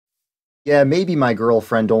Yeah, maybe my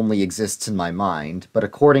girlfriend only exists in my mind, but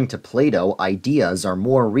according to Plato, ideas are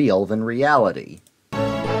more real than reality.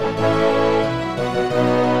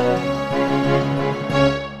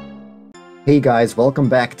 Hey guys, welcome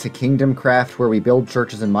back to KingdomCraft, where we build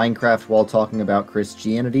churches in Minecraft while talking about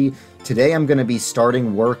Christianity. Today I'm going to be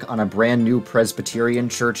starting work on a brand new Presbyterian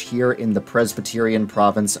church here in the Presbyterian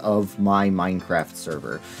province of my Minecraft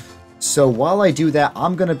server. So while I do that,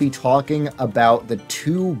 I'm going to be talking about the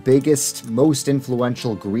two biggest, most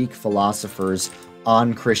influential Greek philosophers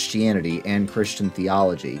on Christianity and Christian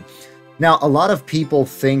theology. Now, a lot of people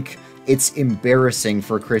think it's embarrassing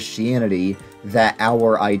for Christianity that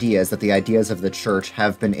the ideas of the church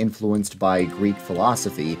have been influenced by Greek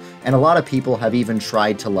philosophy, and a lot of people have even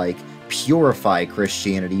tried to, purify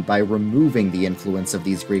Christianity by removing the influence of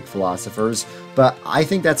these Greek philosophers, but I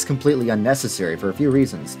think that's completely unnecessary for a few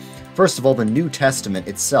reasons. First of all, the New Testament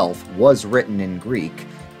itself was written in Greek,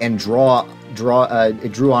 and it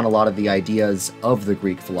drew on a lot of the ideas of the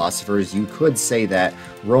Greek philosophers. You could say that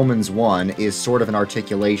Romans 1 is sort of an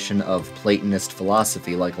articulation of Platonist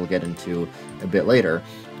philosophy, like I'll get into a bit later.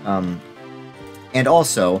 And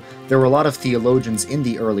also, there were a lot of theologians in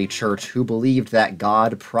the early church who believed that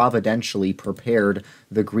God providentially prepared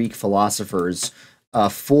the Greek philosophers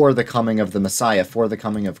for the coming of the Messiah, for the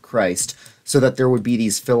coming of Christ, so that there would be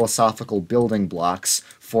these philosophical building blocks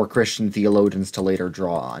for Christian theologians to later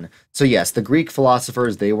draw on. So yes, the Greek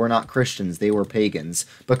philosophers, they were not Christians, they were pagans,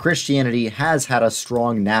 but Christianity has had a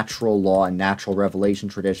strong natural law and natural revelation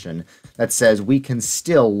tradition that says we can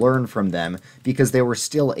still learn from them because they were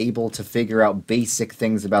still able to figure out basic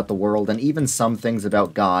things about the world and even some things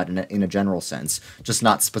about God in a general sense, just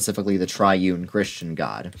not specifically the triune Christian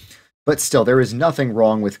God. But still, there is nothing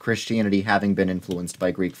wrong with Christianity having been influenced by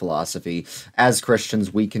Greek philosophy. As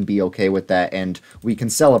Christians, we can be okay with that, and we can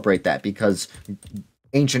celebrate that, because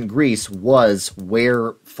ancient Greece was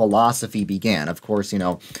where philosophy began. Of course,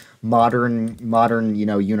 modern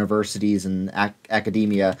universities and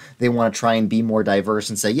academia, they want to try and be more diverse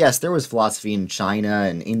and say, yes, there was philosophy in China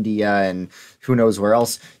and India and who knows where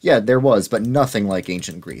else. Yeah, there was, but nothing like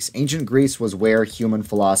ancient Greece. Ancient Greece was where human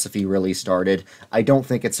philosophy really started. I don't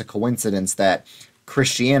think it's a coincidence that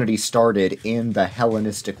Christianity started in the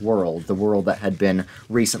Hellenistic world, the world that had been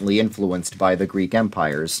recently influenced by the Greek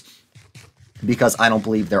empires, because I don't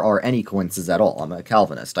believe there are any coincidences at all. I'm a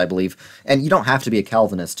Calvinist. I believe, and you don't have to be a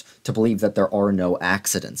Calvinist to believe that there are no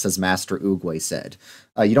accidents, as Master Oogway said.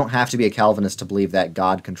 You don't have to be a Calvinist to believe that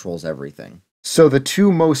God controls everything. So the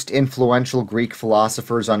two most influential Greek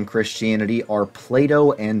philosophers on Christianity are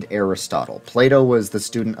Plato and Aristotle. Plato was the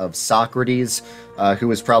student of Socrates, who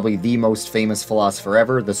was probably the most famous philosopher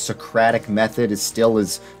ever. The Socratic method still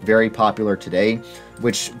is very popular today,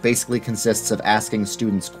 which basically consists of asking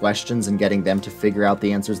students questions and getting them to figure out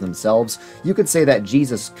the answers themselves. You could say that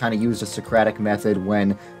Jesus kind of used a Socratic method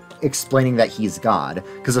when explaining that he's God,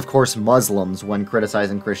 because of course Muslims, when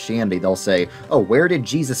criticizing Christianity, they'll say, oh, where did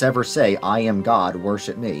Jesus ever say, I am God,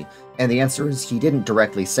 worship me? And the answer is he didn't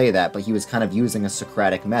directly say that, but he was kind of using a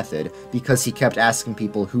Socratic method, because he kept asking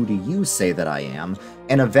people, who do you say that I am?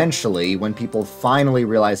 And eventually, when people finally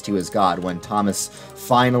realized he was God, when Thomas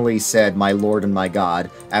finally said, my Lord and my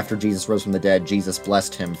God, after Jesus rose from the dead, Jesus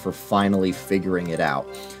blessed him for finally figuring it out.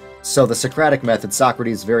 So the Socratic method,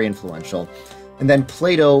 Socrates, very influential. And then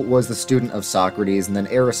Plato was the student of Socrates, and then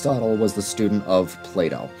Aristotle was the student of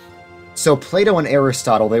Plato. So Plato and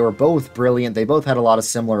Aristotle, they were both brilliant, they both had a lot of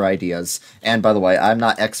similar ideas, and by the way, I'm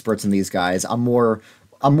not experts in these guys, I'm more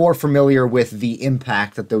familiar with the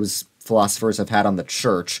impact that those philosophers have had on the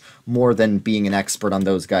church, more than being an expert on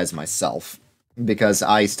those guys myself. Because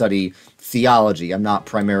I study theology, I'm not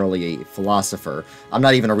primarily a philosopher. I'm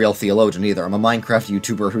not even a real theologian either, I'm a Minecraft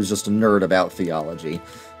YouTuber who's just a nerd about theology.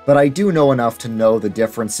 But I do know enough to know the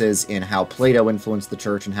differences in how Plato influenced the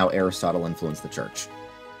church and how Aristotle influenced the church.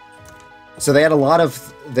 So they had a lot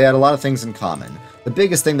of things in common. The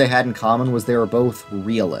biggest thing they had in common was they were both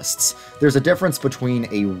realists. There's a difference between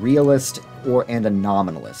a realist and a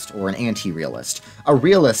nominalist, or an anti-realist. A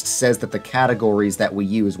realist says that the categories that we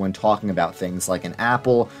use when talking about things like an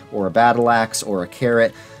apple, or a battle axe, or a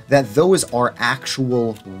carrot, that those are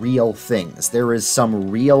actual real things. There is some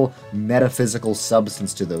real metaphysical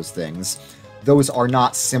substance to those things. Those are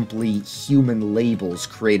not simply human labels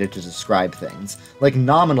created to describe things. Like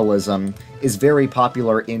nominalism is very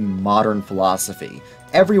popular in modern philosophy.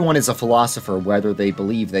 Everyone is a philosopher whether they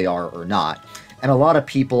believe they are or not. And a lot of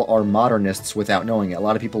people are modernists without knowing it. A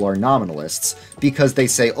lot of people are nominalists because they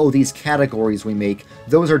say, oh, these categories we make,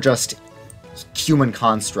 those are just human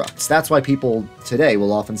constructs. That's why people today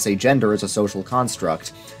will often say gender is a social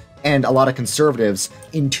construct, And a lot of conservatives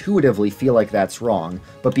intuitively feel like that's wrong,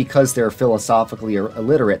 but because they're philosophically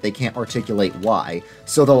illiterate, they can't articulate why.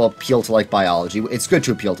 So they'll appeal to, like, biology. It's good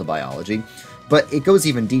to appeal to biology, but it goes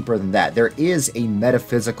even deeper than that. There is a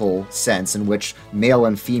metaphysical sense in which male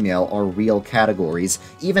and female are real categories,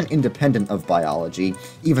 even independent of biology,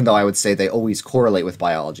 even though I would say they always correlate with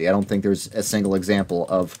biology. I don't think there's a single example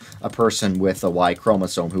of a person with a Y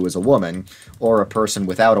chromosome who is a woman, or a person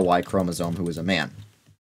without a Y chromosome who is a man.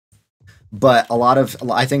 But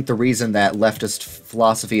I think the reason that leftist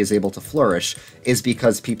philosophy is able to flourish is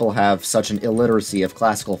because people have such an illiteracy of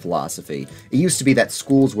classical philosophy. It used to be that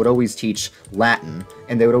schools would always teach Latin,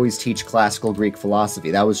 and they would always teach classical Greek philosophy.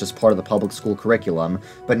 That was just part of the public school curriculum,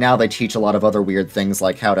 but now they teach a lot of other weird things,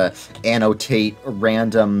 like how to annotate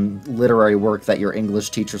random literary work that your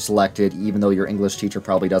English teacher selected, even though your English teacher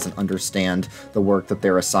probably doesn't understand the work that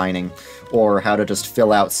they're assigning, or how to just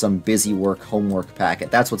fill out some busy work homework packet.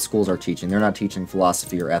 That's what schools are teaching. They're not teaching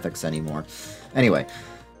philosophy or ethics anymore. Anyway,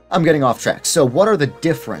 I'm getting off track. So what are the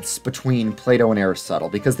difference between Plato and Aristotle?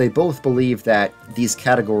 Because they both believe that these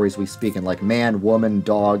categories we speak in, like man, woman,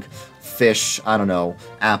 dog, fish, I don't know,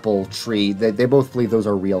 apple, tree, they both believe those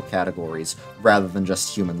are real categories rather than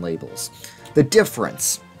just human labels. The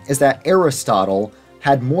difference is that Aristotle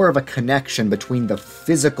had more of a connection between the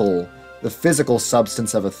physical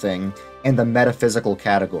substance of a thing and the metaphysical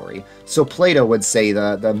category. So Plato would say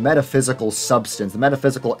the metaphysical substance, the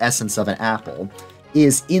metaphysical essence of an apple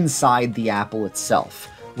is inside the apple itself.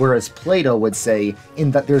 Whereas Plato would say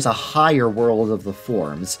that there's a higher world of the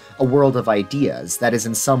forms, a world of ideas that is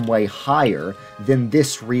in some way higher than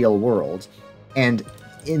this real world. And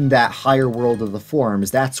in that higher world of the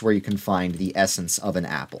forms, that's where you can find the essence of an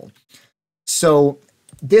apple. So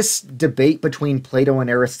this debate between Plato and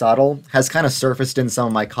Aristotle has kind of surfaced in some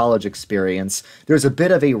of my college experience. There's a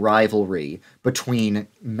bit of a rivalry between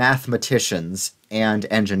mathematicians and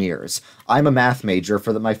engineers. I'm a math major.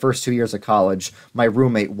 For my first 2 years of college, my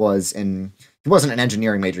roommate he wasn't an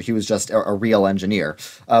engineering major, he was just a real engineer.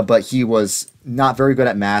 But he was not very good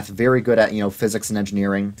at math, very good at, physics and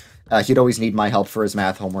engineering. He'd always need my help for his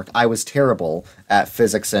math homework. I was terrible at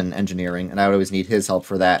physics and engineering, and I would always need his help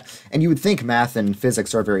for that. And you would think math and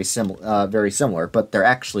physics are very similar, but they're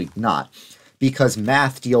actually not, because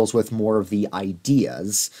math deals with more of the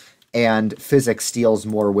ideas, and physics deals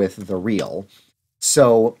more with the real.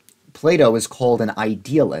 So Plato is called an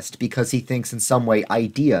idealist because he thinks in some way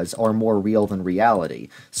ideas are more real than reality.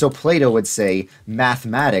 So Plato would say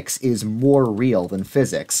mathematics is more real than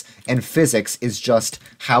physics, and physics is just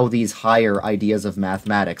how these higher ideas of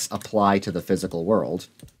mathematics apply to the physical world.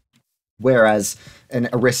 Whereas an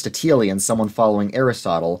Aristotelian, someone following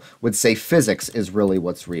Aristotle, would say physics is really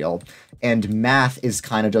what's real, and math is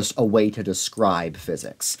kind of just a way to describe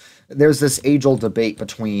physics. There's this age-old debate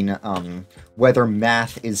between whether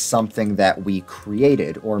math is something that we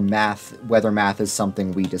created or whether math is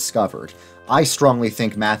something we discovered. I strongly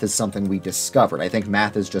think math is something we discovered. I think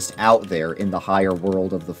math is just out there in the higher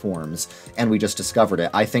world of the forms, and we just discovered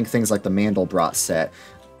it. I think things like the Mandelbrot set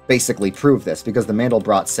basically prove this, because the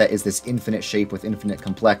Mandelbrot set is this infinite shape with infinite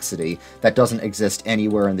complexity that doesn't exist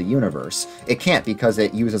anywhere in the universe. It can't, because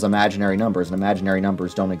it uses imaginary numbers, and imaginary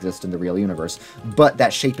numbers don't exist in the real universe. But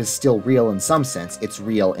that shape is still real in some sense. It's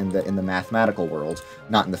real in the mathematical world,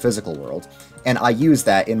 not in the physical world. And I use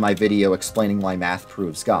that in my video explaining why math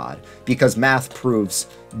proves God, because math proves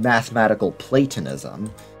mathematical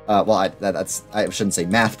Platonism. I shouldn't say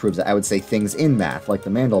math proves it, I would say things in math, like the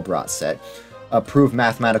Mandelbrot set, prove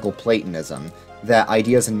mathematical Platonism, that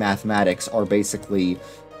ideas in mathematics are basically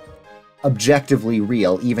objectively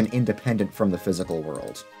real, even independent from the physical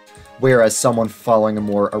world. Whereas someone following a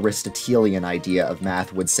more Aristotelian idea of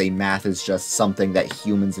math would say math is just something that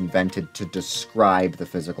humans invented to describe the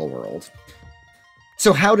physical world.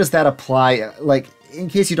 So how does that apply? Like, in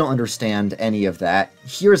case you don't understand any of that,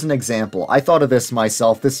 here's an example. I thought of this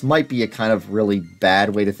myself. This might be a kind of really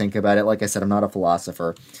bad way to think about it. Like I said, I'm not a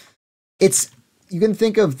philosopher. You can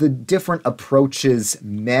think of the different approaches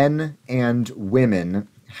men and women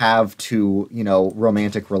have to,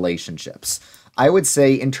 romantic relationships. I would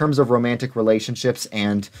say in terms of romantic relationships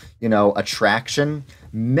and, attraction,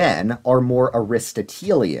 men are more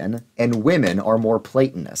Aristotelian and women are more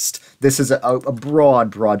Platonist. This is a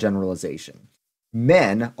broad generalization.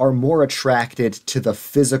 Men are more attracted to the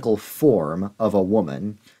physical form of a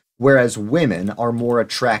woman, whereas women are more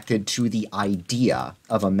attracted to the idea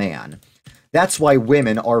of a man. That's why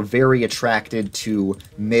women are very attracted to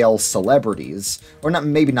male celebrities, or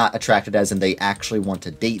maybe not attracted as in they actually want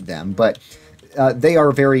to date them, but they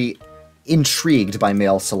are very intrigued by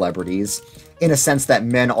male celebrities, in a sense that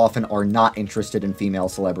men often are not interested in female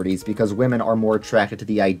celebrities because women are more attracted to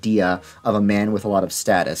the idea of a man with a lot of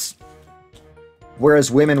status.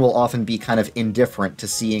 Whereas women will often be kind of indifferent to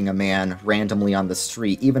seeing a man randomly on the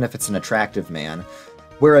street, even if it's an attractive man.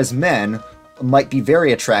 Whereas men might be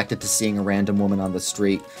very attracted to seeing a random woman on the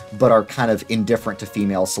street, but are kind of indifferent to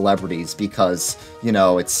female celebrities because, you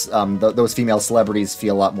know, it's those female celebrities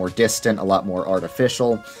feel a lot more distant, a lot more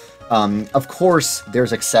artificial. Of course,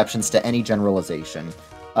 there's exceptions to any generalization.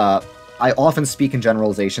 I often speak in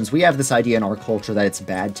generalizations. We have this idea in our culture that it's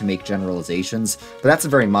bad to make generalizations, but that's a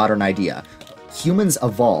very modern idea. Humans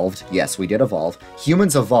evolved, yes, we did evolve,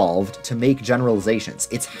 humans evolved to make generalizations.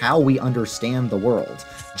 It's how we understand the world.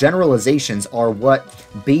 Generalizations are what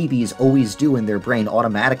babies always do in their brain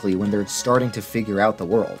automatically when they're starting to figure out the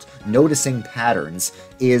world. Noticing patterns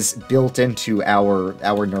is built into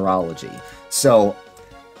our neurology. So,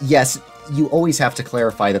 yes, you always have to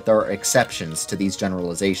clarify that there are exceptions to these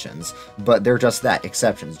generalizations, but they're just that,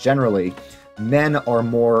 exceptions. Generally, men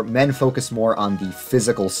focus more on the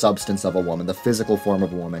physical substance of a woman, the physical form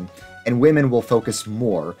of a woman, and women will focus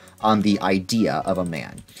more on the idea of a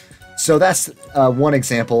man. So that's one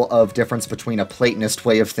example of difference between a Platonist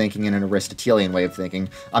way of thinking and an Aristotelian way of thinking.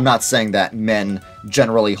 I'm not saying that men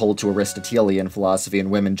generally hold to Aristotelian philosophy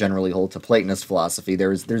and women generally hold to Platonist philosophy.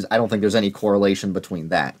 I don't think there's any correlation between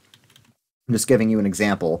that. I'm just giving you an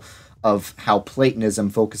example of how Platonism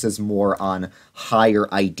focuses more on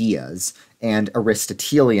higher ideas, and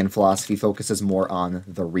Aristotelian philosophy focuses more on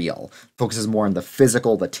the real, focuses more on the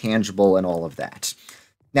physical, the tangible, and all of that.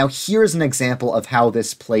 Now, here's an example of how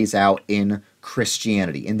this plays out in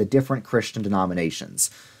Christianity, in the different Christian denominations.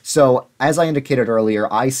 So, as I indicated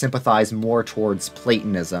earlier, I sympathize more towards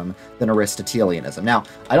Platonism than Aristotelianism. Now,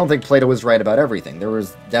 I don't think Plato was right about everything. There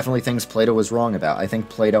was definitely things Plato was wrong about. I think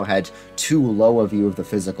Plato had too low a view of the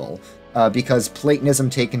physical, because Platonism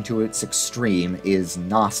taken to its extreme is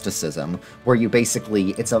Gnosticism, where you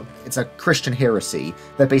basically, it's a Christian heresy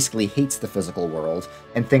that basically hates the physical world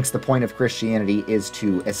and thinks the point of Christianity is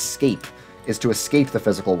to escape the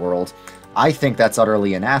physical world. I think that's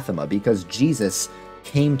utterly anathema, because Jesus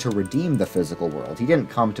came to redeem the physical world. He didn't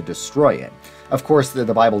come to destroy it. Of course, the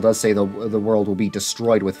Bible does say the world will be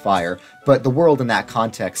destroyed with fire, but the world in that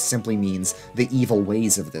context simply means the evil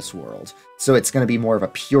ways of this world. So it's going to be more of a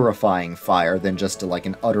purifying fire than just like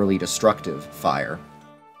an utterly destructive fire.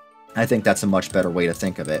 I think that's a much better way to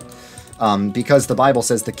think of it. Because the Bible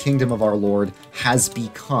says the kingdom of our Lord has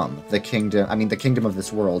become the kingdom of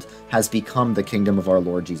this world has become the kingdom of our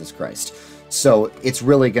Lord Jesus Christ. So it's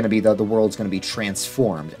really going to be the world's going to be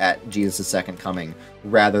transformed at Jesus' second coming,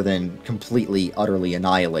 rather than completely, utterly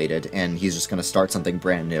annihilated, and he's just going to start something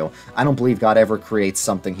brand new. I don't believe God ever creates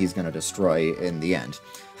something he's going to destroy in the end.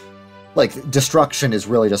 Like, destruction is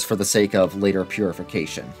really just for the sake of later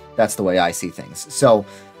purification. That's the way I see things. So,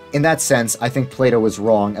 in that sense, I think Plato was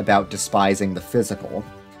wrong about despising the physical,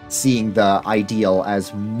 seeing the ideal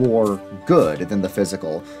as more good than the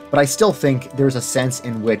physical, but I still think there's a sense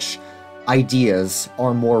in which ideas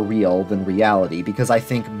are more real than reality, because I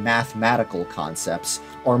think mathematical concepts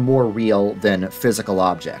are more real than physical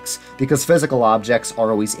objects. Because physical objects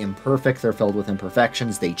are always imperfect, they're filled with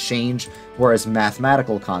imperfections, they change, whereas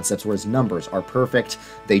mathematical concepts, whereas numbers are perfect,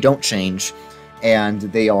 they don't change, and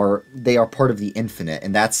they are part of the infinite.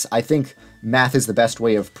 And that's, I think, math is the best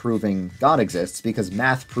way of proving God exists, because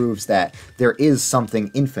math proves that there is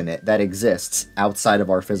something infinite that exists outside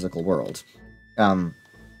of our physical world.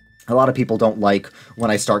 A lot of people don't like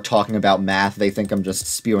when I start talking about math. They think I'm just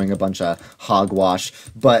spewing a bunch of hogwash,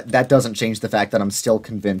 but that doesn't change the fact that I'm still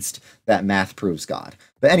convinced that math proves God.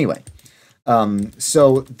 But anyway,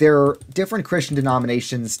 so different Christian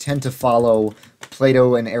denominations tend to follow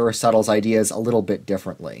Plato and Aristotle's ideas a little bit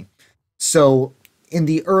differently. So in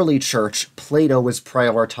the early church, Plato was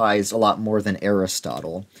prioritized a lot more than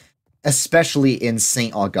Aristotle, especially in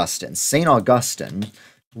St. Augustine. St. Augustine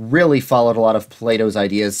really followed a lot of Plato's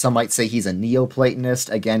ideas. Some might say he's a Neoplatonist,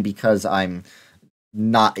 again, because I'm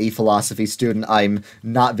not a philosophy student. I'm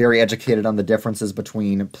not very educated on the differences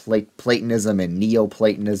between Platonism and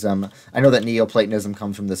Neoplatonism. I know that Neoplatonism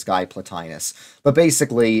comes from this guy, Plotinus. But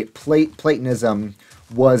basically, Platonism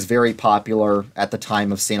was very popular at the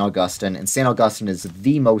time of St. Augustine, and St. Augustine is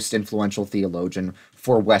the most influential theologian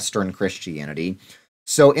for Western Christianity.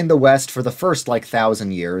 So in the West, for the first,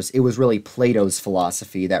 1,000 years, it was really Plato's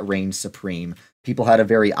philosophy that reigned supreme. People had a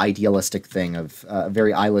very idealistic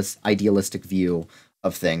idealistic view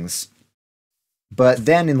of things. But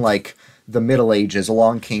then in, the Middle Ages,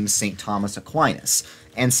 along came St. Thomas Aquinas.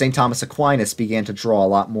 And St. Thomas Aquinas began to draw a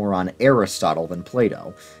lot more on Aristotle than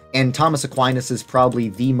Plato. And Thomas Aquinas is probably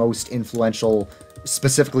the most influential,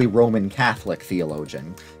 specifically Roman Catholic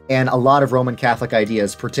theologian. And a lot of Roman Catholic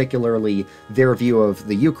ideas, particularly their view of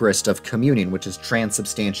the Eucharist, of communion, which is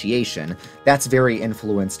transubstantiation, that's very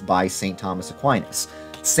influenced by St. Thomas Aquinas.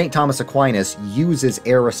 St. Thomas Aquinas uses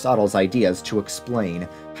Aristotle's ideas to explain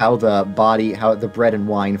how the bread and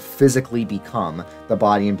wine physically become the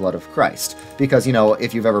body and blood of Christ. Because,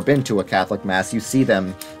 if you've ever been to a Catholic Mass, you see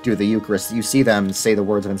them do the Eucharist, you see them say the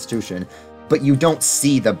words of institution, but you don't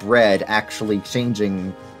see the bread actually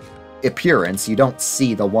changing appearance, you don't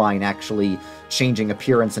see the wine actually changing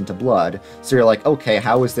appearance into blood, so you're like, okay,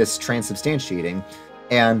 how is this transubstantiating?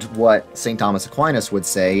 And what St. Thomas Aquinas would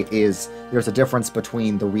say is there's a difference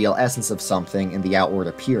between the real essence of something and the outward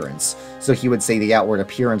appearance. So he would say the outward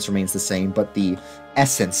appearance remains the same, but the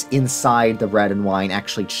essence inside the bread and wine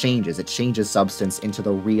actually changes. It changes substance into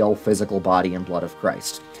the real physical body and blood of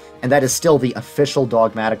Christ. And that is still the official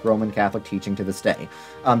dogmatic Roman Catholic teaching to this day.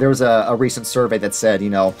 There was a recent survey that said,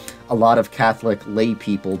 a lot of Catholic lay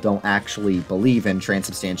people don't actually believe in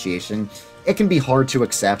transubstantiation. It can be hard to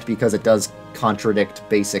accept because it does contradict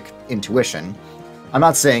basic intuition. I'm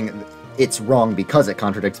not saying it's wrong because it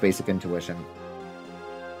contradicts basic intuition.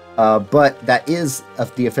 But that is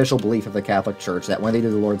the official belief of the Catholic Church, that when they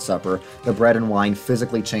do the Lord's Supper, the bread and wine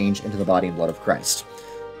physically change into the body and blood of Christ.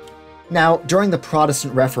 Now, during the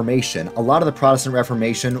Protestant Reformation, a lot of the Protestant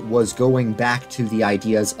Reformation was going back to the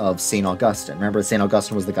ideas of St. Augustine. Remember, St.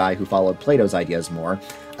 Augustine was the guy who followed Plato's ideas more,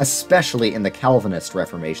 especially in the Calvinist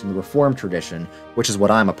Reformation, the Reformed tradition, which is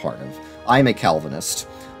what I'm a part of. I'm a Calvinist.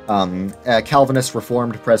 Calvinist,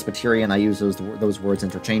 Reformed, Presbyterian, I use those words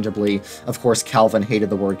interchangeably. Of course, Calvin hated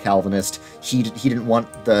the word Calvinist. He didn't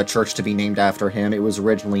want the church to be named after him. It was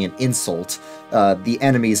originally an insult. The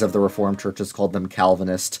enemies of the Reformed churches called them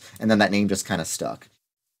Calvinist, and then that name just kind of stuck.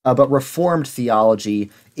 But Reformed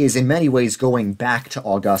theology is in many ways going back to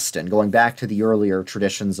Augustine, going back to the earlier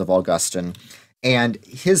traditions of Augustine, and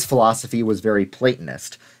his philosophy was very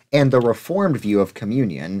Platonist. And the Reformed view of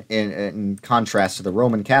communion, in contrast to the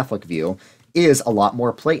Roman Catholic view, is a lot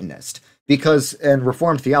more Platonist. Because in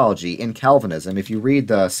Reformed theology, in Calvinism, if you read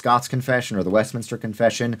the Scots Confession or the Westminster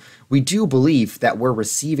Confession, we do believe that we're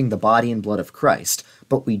receiving the body and blood of Christ,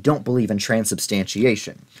 but we don't believe in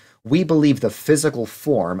transubstantiation. We believe the physical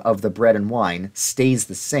form of the bread and wine stays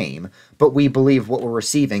the same, but we believe what we're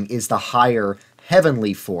receiving is the higher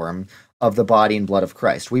heavenly form of the body and blood of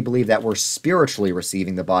Christ. We believe that we're spiritually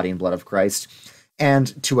receiving the body and blood of Christ,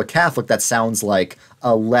 and to a Catholic that sounds like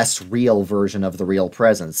a less real version of the real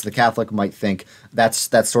presence. The Catholic might think that's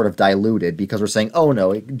sort of diluted because we're saying, oh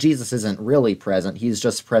no, Jesus isn't really present, he's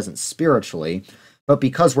just present spiritually. But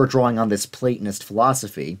because we're drawing on this Platonist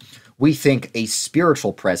philosophy, we think a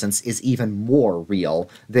spiritual presence is even more real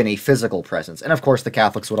than a physical presence. And of course, the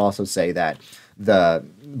Catholics would also say that the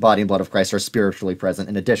body and blood of Christ are spiritually present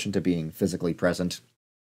in addition to being physically present.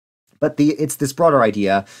 But it's this broader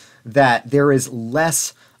idea that there's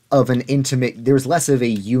less of a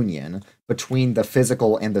union between the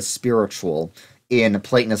physical and the spiritual in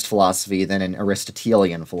Platonist philosophy than in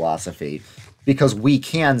Aristotelian philosophy. Because we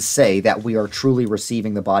can say that we are truly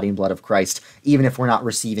receiving the body and blood of Christ, even if we're not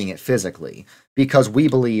receiving it physically. Because we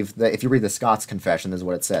believe that, if you read the Scots Confession, this is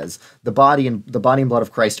what it says: the body and blood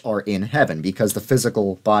of Christ are in heaven, because the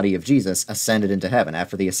physical body of Jesus ascended into heaven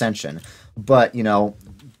after the ascension. But,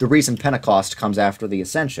 the reason Pentecost comes after the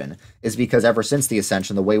ascension is because ever since the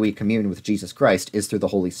ascension, the way we commune with Jesus Christ is through the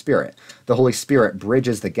Holy Spirit. The Holy Spirit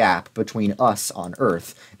bridges the gap between us on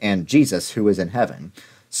earth and Jesus, who is in heaven.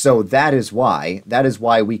 So that is why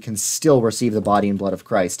we can still receive the body and blood of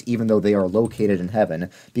Christ, even though they are located in heaven,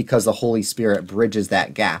 because the Holy Spirit bridges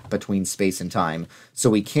that gap between space and time, so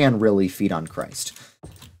we can really feed on Christ.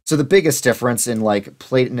 So the biggest difference in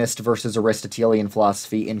Platonist versus Aristotelian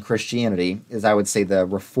philosophy in Christianity is, I would say, the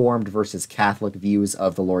Reformed versus Catholic views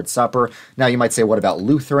of the Lord's Supper. Now you might say, what about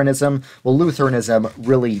Lutheranism? Well, Lutheranism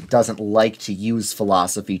really doesn't like to use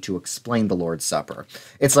philosophy to explain the Lord's Supper.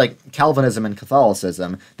 It's like Calvinism and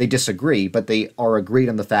Catholicism, they disagree, but they are agreed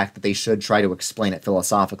on the fact that they should try to explain it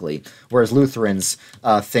philosophically, whereas Lutherans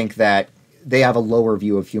think that they have a lower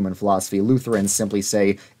view of human philosophy. Lutherans simply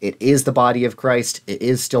say, it is the body of Christ, it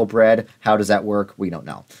is still bread, how does that work? We don't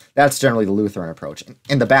know. That's generally the Lutheran approach.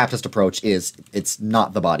 And the Baptist approach is, it's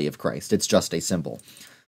not the body of Christ, it's just a symbol.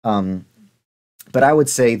 But I would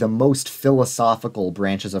say the most philosophical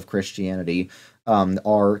branches of Christianity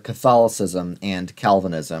are Catholicism and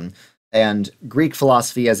Calvinism. And Greek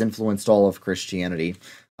philosophy has influenced all of Christianity,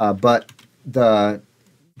 but the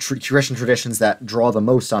Christian traditions that draw the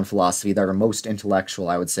most on philosophy, that are most intellectual,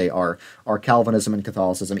 I would say, are Calvinism and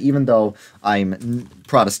Catholicism. Even though I'm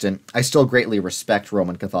Protestant, I still greatly respect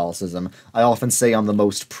Roman Catholicism. I often say I'm the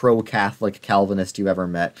most pro-Catholic Calvinist you ever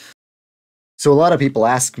met. So a lot of people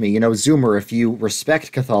ask me, Zoomer, if you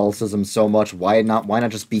respect Catholicism so much, why not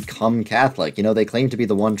just become Catholic? They claim to be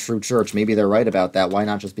the one true church. Maybe they're right about that. Why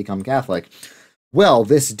not just become Catholic? Well,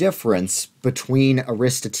 this difference between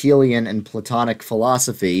Aristotelian and Platonic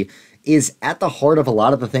philosophy is at the heart of a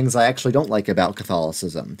lot of the things I actually don't like about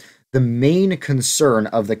Catholicism. The main concern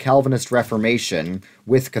of the Calvinist Reformation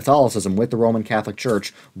with Catholicism, with the Roman Catholic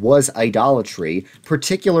Church, was idolatry,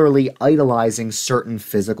 particularly idolizing certain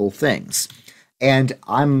physical things. And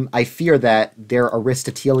I fear that their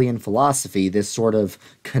Aristotelian philosophy, this sort of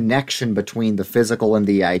connection between the physical and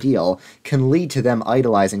the ideal, can lead to them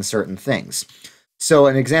idolizing certain things. So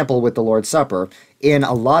an example with the Lord's Supper, in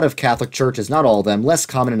a lot of Catholic churches, not all of them, less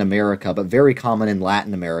common in America, but very common in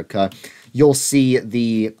Latin America, you'll see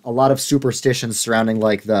a lot of superstitions surrounding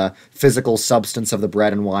like the physical substance of the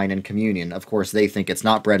bread and wine in communion. Of course, they think it's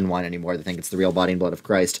not bread and wine anymore. They think it's the real body and blood of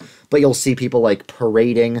Christ. But you'll see people like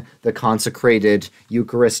parading the consecrated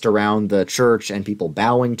Eucharist around the church and people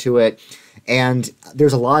bowing to it. And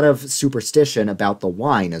there's a lot of superstition about the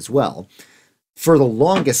wine as well. For the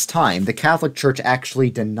longest time, the Catholic Church actually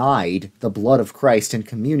denied the blood of Christ in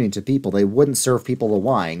communion to people. They wouldn't serve people the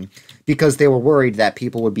wine because they were worried that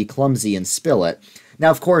people would be clumsy and spill it. Now,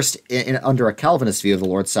 of course, under a Calvinist view of the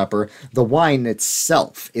Lord's Supper, the wine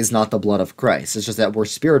itself is not the blood of Christ. It's just that we're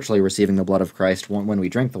spiritually receiving the blood of Christ when we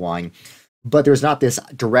drink the wine. But there's not this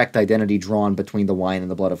direct identity drawn between the wine and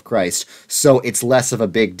the blood of Christ. So it's less of a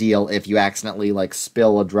big deal if you accidentally like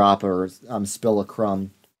spill a drop or spill a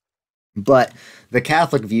crumb. But the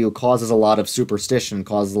Catholic view causes a lot of superstition,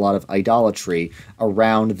 causes a lot of idolatry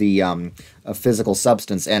around the physical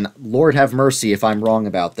substance. And Lord have mercy if I'm wrong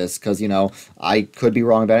about this, because, I could be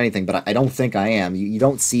wrong about anything, but I don't think I am. You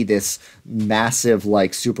don't see this massive,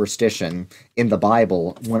 superstition in the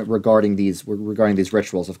Bible regarding these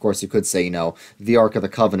rituals. Of course, you could say, the Ark of the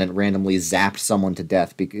Covenant randomly zapped someone to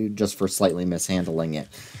death just for slightly mishandling it.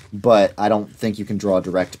 But I don't think you can draw a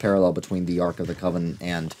direct parallel between the Ark of the Covenant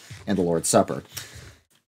and the Lord's Supper.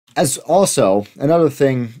 As also, another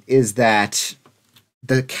thing is that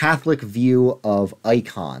the Catholic view of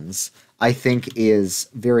icons, I think, is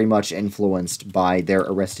very much influenced by their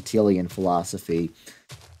Aristotelian philosophy.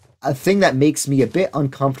 A thing that makes me a bit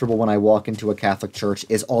uncomfortable when I walk into a Catholic church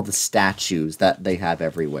is all the statues that they have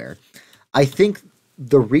everywhere. I think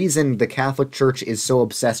the reason the Catholic Church is so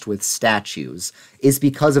obsessed with statues is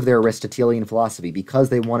because of their Aristotelian philosophy, because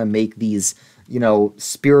they want to make these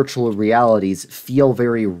spiritual realities feel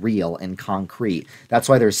very real and concrete. That's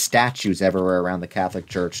why there's statues everywhere around the Catholic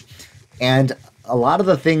Church. And a lot of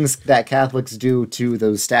the things that Catholics do to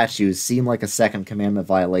those statues seem like a second commandment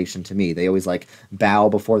violation to me. They always bow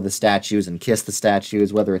before the statues and kiss the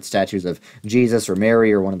statues, whether it's statues of Jesus or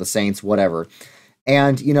Mary or one of the saints, whatever.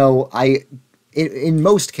 And, in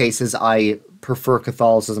most cases, I prefer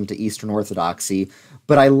Catholicism to Eastern Orthodoxy,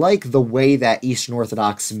 but I like the way that Eastern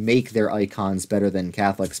Orthodox make their icons better than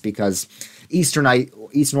Catholics, because Eastern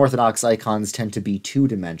Orthodox icons tend to be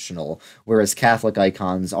two-dimensional, whereas Catholic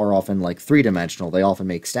icons are often three-dimensional. They often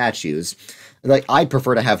make statues. I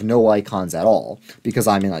prefer to have no icons at all, because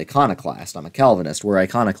I'm an iconoclast. I'm a Calvinist. We're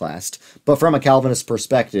iconoclast. But from a Calvinist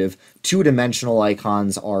perspective, two-dimensional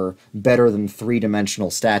icons are better than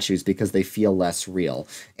three-dimensional statues because they feel less real.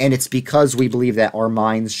 And it's because we believe that our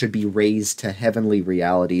minds should be raised to heavenly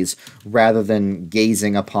realities rather than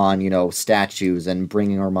gazing upon, statues and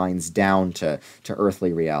bringing our minds down to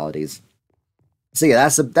earthly realities. So yeah,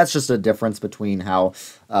 that's just a difference between how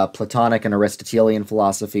Platonic and Aristotelian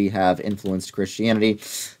philosophy have influenced Christianity.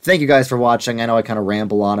 Thank you guys for watching. I know I kind of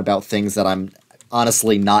ramble on about things that I'm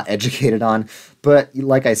honestly not educated on, but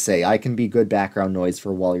like I say, I can be good background noise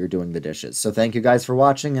for while you're doing the dishes. So thank you guys for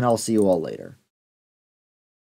watching, and I'll see you all later.